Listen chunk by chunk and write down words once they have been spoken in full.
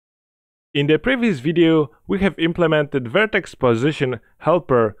In the previous video, we have implemented Vertex Position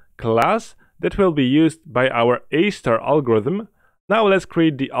Helper class that will be used by our AStar algorithm. Now let's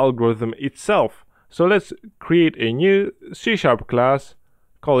create the algorithm itself. So let's create a new C# class,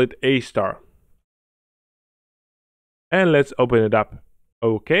 call it AStar. And let's open it up.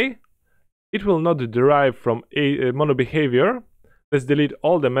 Okay. It will not derive from a mono behavior. Let's delete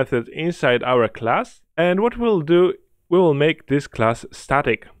all the methods inside our class. And what we'll do, we will make this class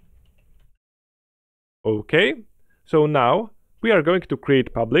static. Okay, so now we are going to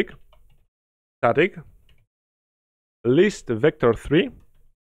create public static list vector3,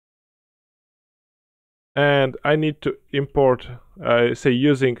 and I need to import say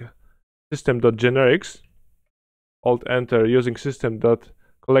using system.generics, alt enter, using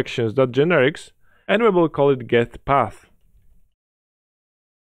system.collections.generics, and we will call it getPath.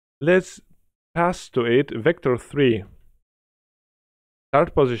 Let's pass to it vector3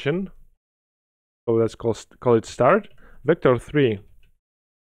 start position. So let's call it start, vector3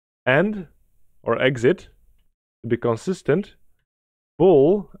 end or exit to be consistent,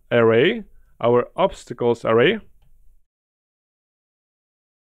 bool array, our obstacles array,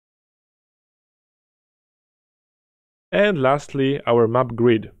 and lastly our map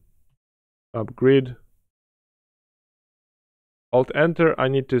grid. Map grid, alt enter, I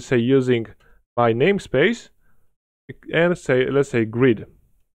need to say using my namespace and say, let's say grid.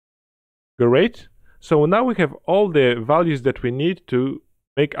 Great. So now we have all the values that we need to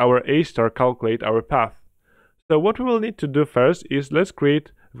make our AStar calculate our path. So what we will need to do first is let's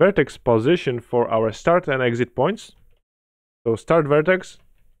create vertex position for our start and exit points. So start vertex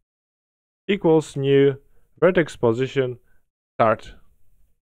equals new vertex position start.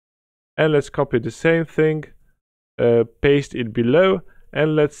 And let's copy the same thing, paste it below,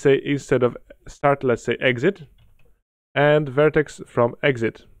 and let's say instead of start, let's say exit, and vertex from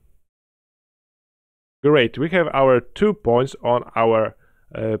exit. Great, we have our 2 points on our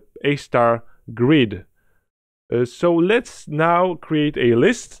AStar grid. So let's now create a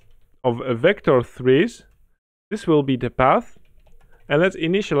list of vector3s. This will be the path, and let's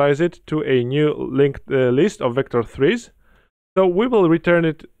initialize it to a new linked list of vector3s. So we will return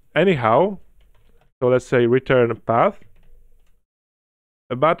it anyhow. So let's say return path.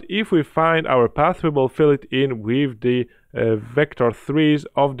 But if we find our path, we will fill it in with the vector3s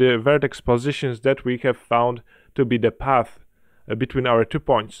of the vertex positions that we have found to be the path between our 2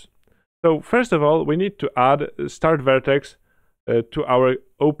 points. So first of all, we need to add start vertex to our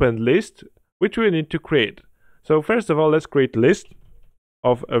open list, which we need to create. So first of all, let's create list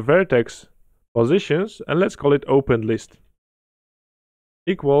of vertex positions, and let's call it open list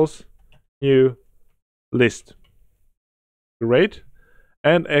equals new list. Great.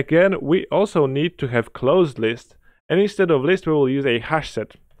 And again, we also need to have closed list, and instead of list we will use a hash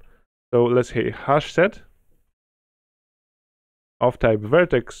set. So let's say hash set of type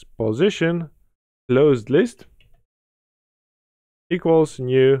vertex position closed list equals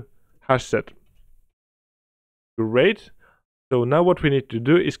new hash set. Great. So now what we need to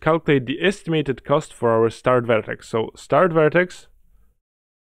do is calculate the estimated cost for our start vertex. So start vertex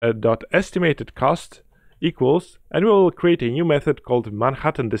dot estimated cost equals, and we will create a new method called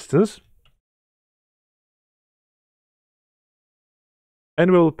Manhattan distance,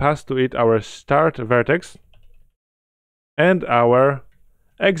 and we will pass to it our start vertex and our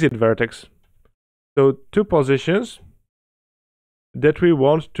exit vertex. So 2 positions that we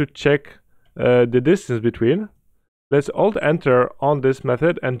want to check the distance between. Let's alt enter on this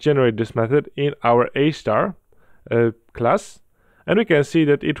method and generate this method in our AStar class, and we can see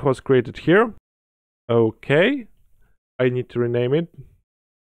that it was created here. Okay, I need to rename it.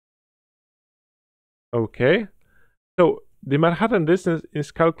 Okay, so the Manhattan distance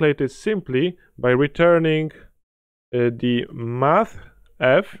is calculated simply by returning the mathf.abs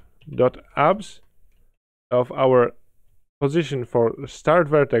of our position for start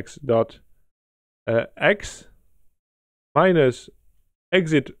vertex dot x minus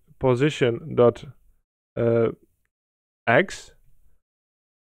exit position dot x,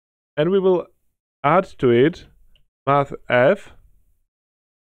 and we will add to it mathf.abs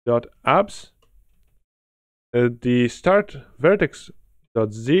the start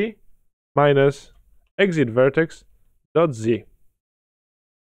vertex.z minus exit vertex.z.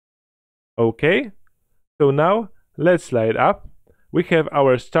 Okay, so now let's slide up. We have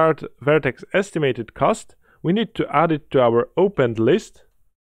our start vertex estimated cost. We need to add it to our opened list.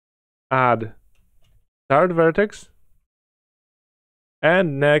 Add start vertex,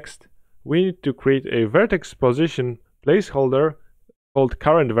 and next we need to create a vertex position placeholder called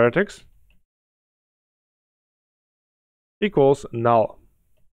current vertex equals null.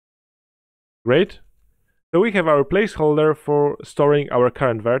 Great. So we have our placeholder for storing our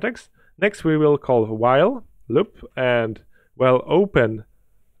current vertex. Next we will call while loop, and while open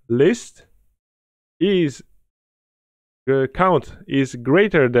list is count is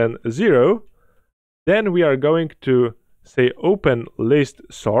greater than 0, then we are going to say open list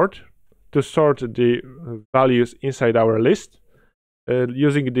sort to sort the values inside our list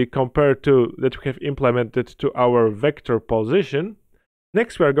using the compare to that we have implemented to our vector position.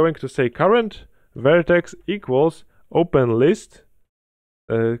 Next we are going to say current vertex equals open list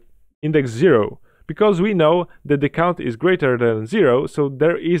index 0, because we know that the count is greater than 0, so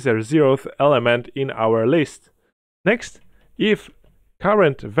there is a 0th element in our list. Next, if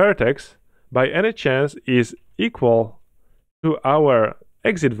current vertex by any chance is equal to our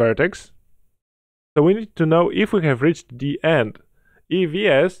exit vertex, so we need to know if we have reached the end. If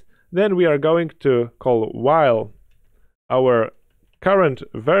yes, then we are going to call while our current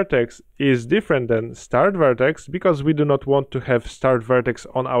vertex is different than start vertex, because we do not want to have start vertex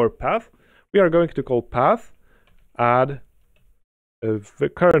on our path. We are going to call path add the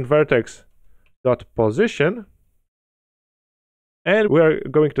current vertex dot position, and we are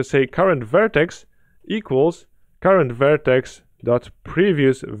going to say current vertex equals current vertex dot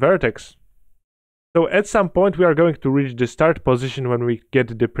previous vertex. So at some point we are going to reach the start position when we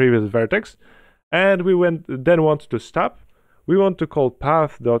get the previous vertex, and we then want to stop. We want to call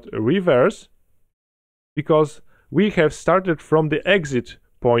path.reverse, because we have started from the exit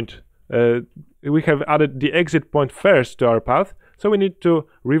point. We have added the exit point first to our path, so we need to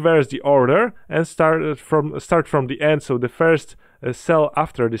reverse the order and start from the end, so the first cell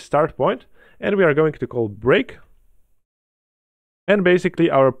after the start point, and we are going to call break, and basically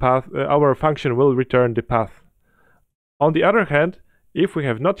our function will return the path. On the other hand, if we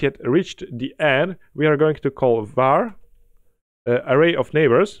have not yet reached the end, we are going to call var array of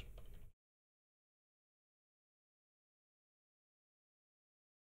neighbors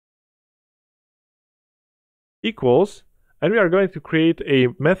equals, and we are going to create a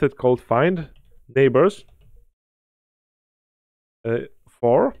method called find neighbors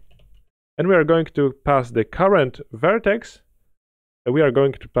for, and we are going to pass the current vertex, we are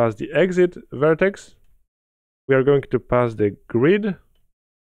going to pass the exit vertex, we are going to pass the grid,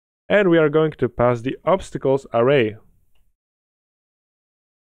 and we are going to pass the obstacles array.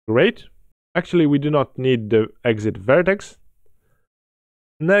 Great. Actually, we do not need the exit vertex.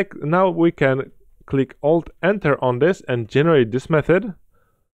 Now we can click Alt-Enter on this and generate this method,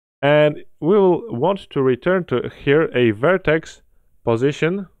 and we will want to return to here a vertex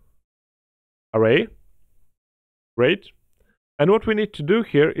position array. Great. And what we need to do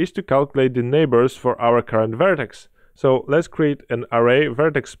here is to calculate the neighbors for our current vertex. So let's create an array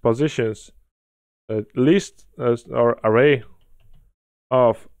vertex positions list or array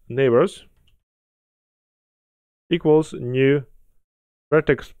of neighbors equals new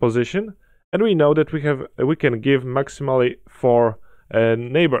vertex position, and we know that we can give maximally 4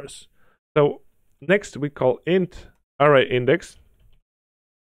 neighbors. So next we call int array index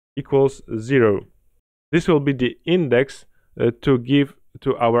equals 0. This will be the index to give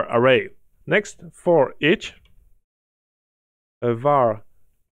to our array. Next, for each var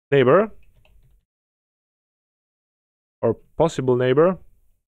neighbor or possible neighbor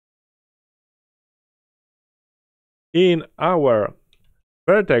in our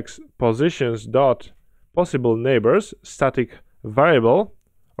vertex positions dot possible neighbors static variable,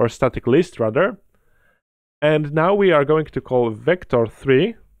 or static list rather, and now we are going to call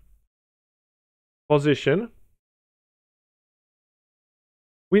vector3 position.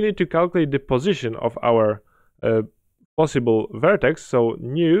 We need to calculate the position of our possible vertex, so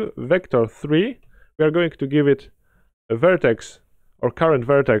new vector3, we are going to give it a vertex or current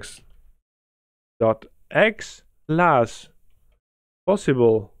vertex dot x plus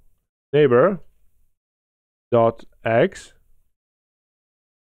possible neighbor dot x,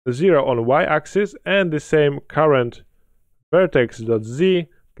 0 on y-axis, and the same current vertex dot z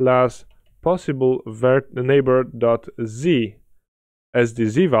plus possible neighbor dot z as the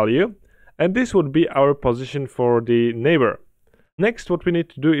z value, and this would be our position for the neighbor. Next, what we need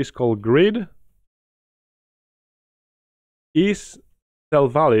to do is call grid is cell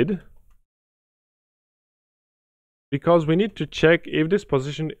valid, because we need to check if this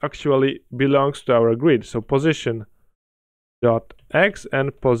position actually belongs to our grid. So position dot x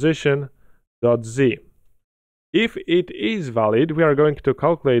and position dot z. If it is valid, we are going to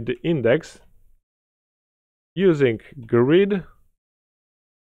calculate the index using grid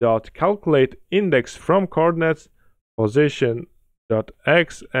dot calculate index from coordinates position dot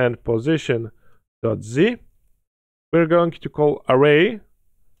x and position dot z. We're going to call array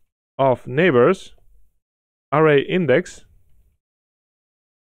of neighbors array index,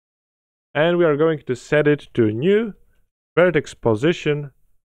 and we are going to set it to new vertex position,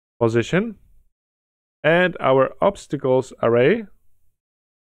 and our obstacles array,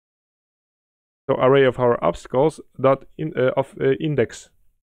 so array of our obstacles dot index.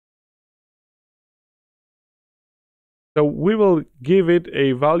 So we will give it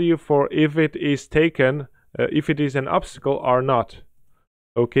a value for if it is taken, if it is an obstacle or not.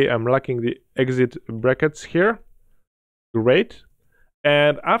 Okay, I'm lacking the exit brackets here. Great.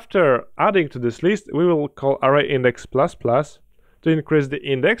 And after adding to this list, we will call array index plus plus to increase the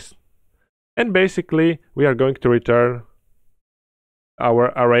index. And basically, we are going to return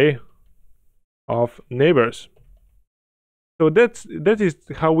our array of neighbors. So that is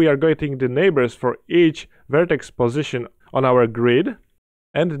how we are getting the neighbors for each vertex position on our grid.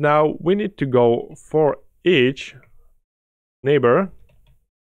 And now we need to go for each neighbor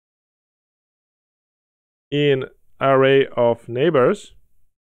in array of neighbors.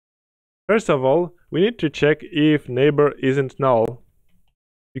 First of all, we need to check if neighbor isn't null,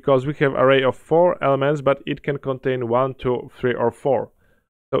 because we have array of 4 elements, but it can contain 1, 2, 3, or 4.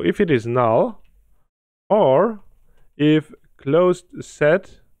 So if it is null, or if closed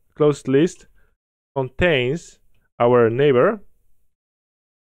list contains our neighbor,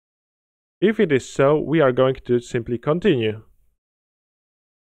 if it is so, we are going to simply continue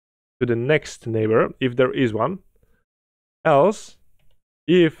to the next neighbor, if there is one. Else,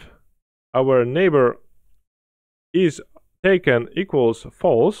 if our neighbor is taken equals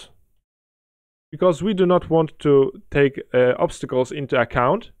false, because we do not want to take obstacles into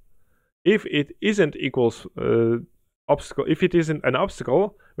account. If it isn't equals obstacle, if it isn't an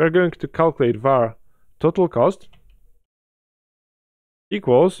obstacle, we're going to calculate var total cost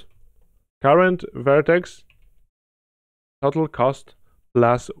equals current vertex total cost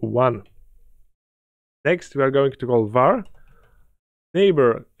plus 1. Next, we are going to call var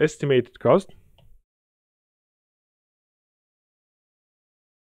neighbor estimated cost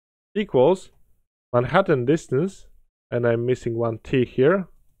equals Manhattan distance, and I'm missing one t here.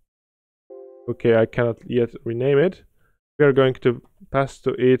 Okay, I cannot yet rename it. We are going to pass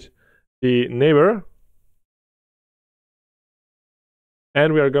to it the neighbor,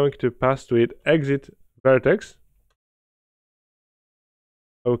 and we are going to pass to it exit vertex.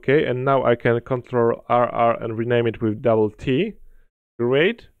 Okay, and now I can control RR and rename it with double T.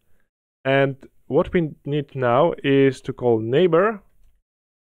 Great. And what we need now is to call neighbor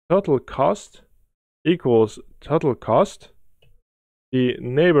total cost equals total cost, the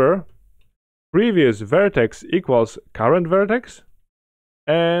neighbor previous vertex equals current vertex,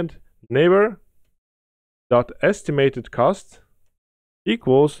 and neighbor dot estimated cost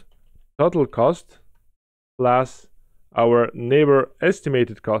equals total cost plus our neighbor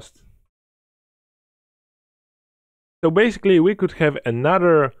estimated cost. So basically we could have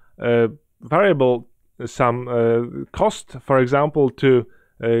another variable, some cost, for example, to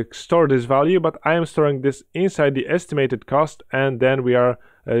store this value, but I am storing this inside the estimated cost, and then we are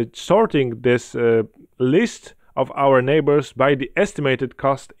sorting this list of our neighbors by the estimated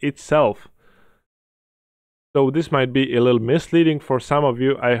cost itself. So this might be a little misleading for some of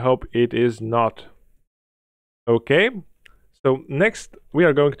you. I hope it is not. Okay, so next we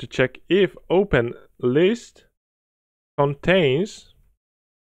are going to check if open list contains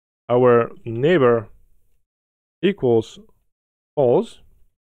our neighbor equals false.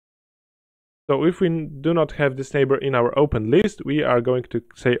 So if we do not have this neighbor in our open list, we are going to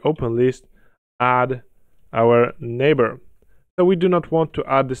say open list add our neighbor. So we do not want to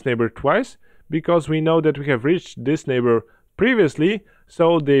add this neighbor twice, because we know that we have reached this neighbor previously,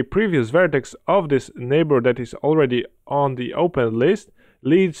 so the previous vertex of this neighbor that is already on the open list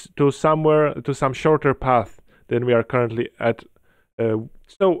leads to some shorter path than we are currently at.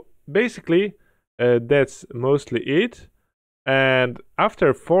 So basically that's mostly it. And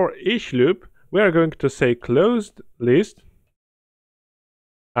after for each loop, we are going to say closed list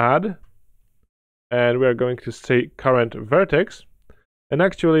add, and we are going to say current vertex. And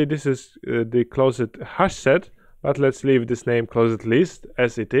actually this is the closed hash set, but let's leave this name closed list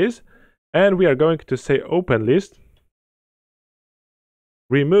as it is. And we are going to say open list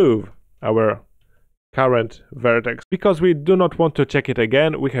remove our current vertex, because we do not want to check it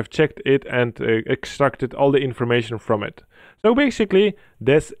again. We have checked it and extracted all the information from it. So basically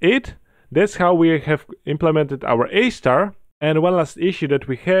that's it. That's how we have implemented our AStar. And one last issue that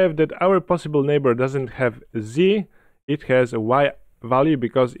we have, that our possible neighbor doesn't have z, it has a y value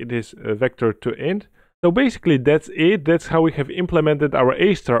because it is a vector to int. So basically that's it. That's how we have implemented our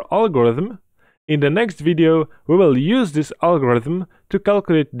AStar algorithm. In the next video, we will use this algorithm to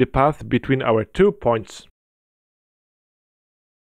calculate the path between our 2 points.